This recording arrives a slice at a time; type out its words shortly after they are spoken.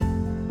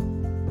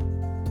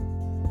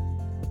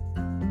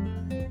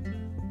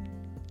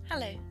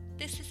Hello,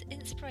 this is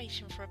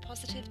Inspiration for a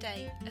Positive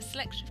Day, a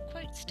selection of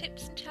quotes,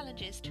 tips and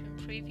challenges to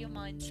improve your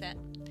mindset.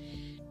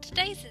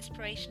 Today's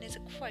inspiration is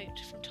a quote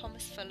from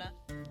Thomas Fuller.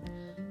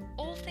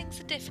 All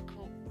things are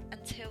difficult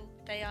until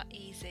they are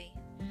easy.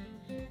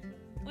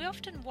 We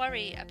often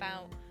worry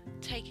about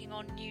taking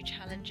on new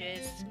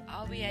challenges.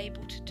 Are we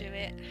able to do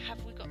it?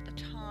 Have we got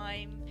the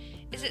time?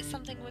 Is it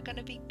something we're going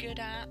to be good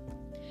at?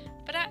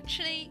 But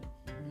actually,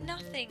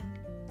 nothing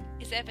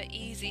is ever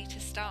easy to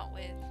start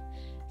with.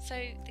 So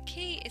the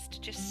key is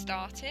to just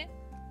start it,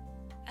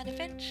 and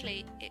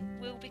eventually it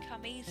will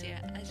become easier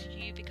as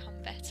you become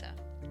better.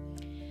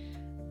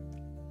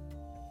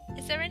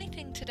 Is there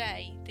anything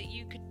today that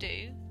you could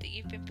do that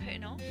you've been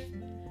putting off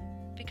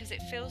because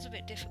it feels a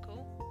bit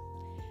difficult?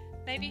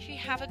 Maybe if you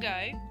have a go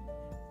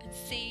and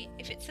see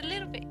if it's a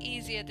little bit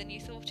easier than you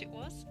thought it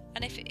was,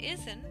 and if it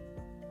isn't,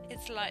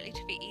 it's likely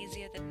to be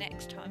easier the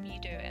next time you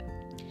do it.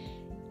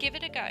 Give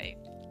it a go.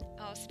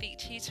 I'll speak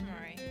to you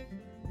tomorrow.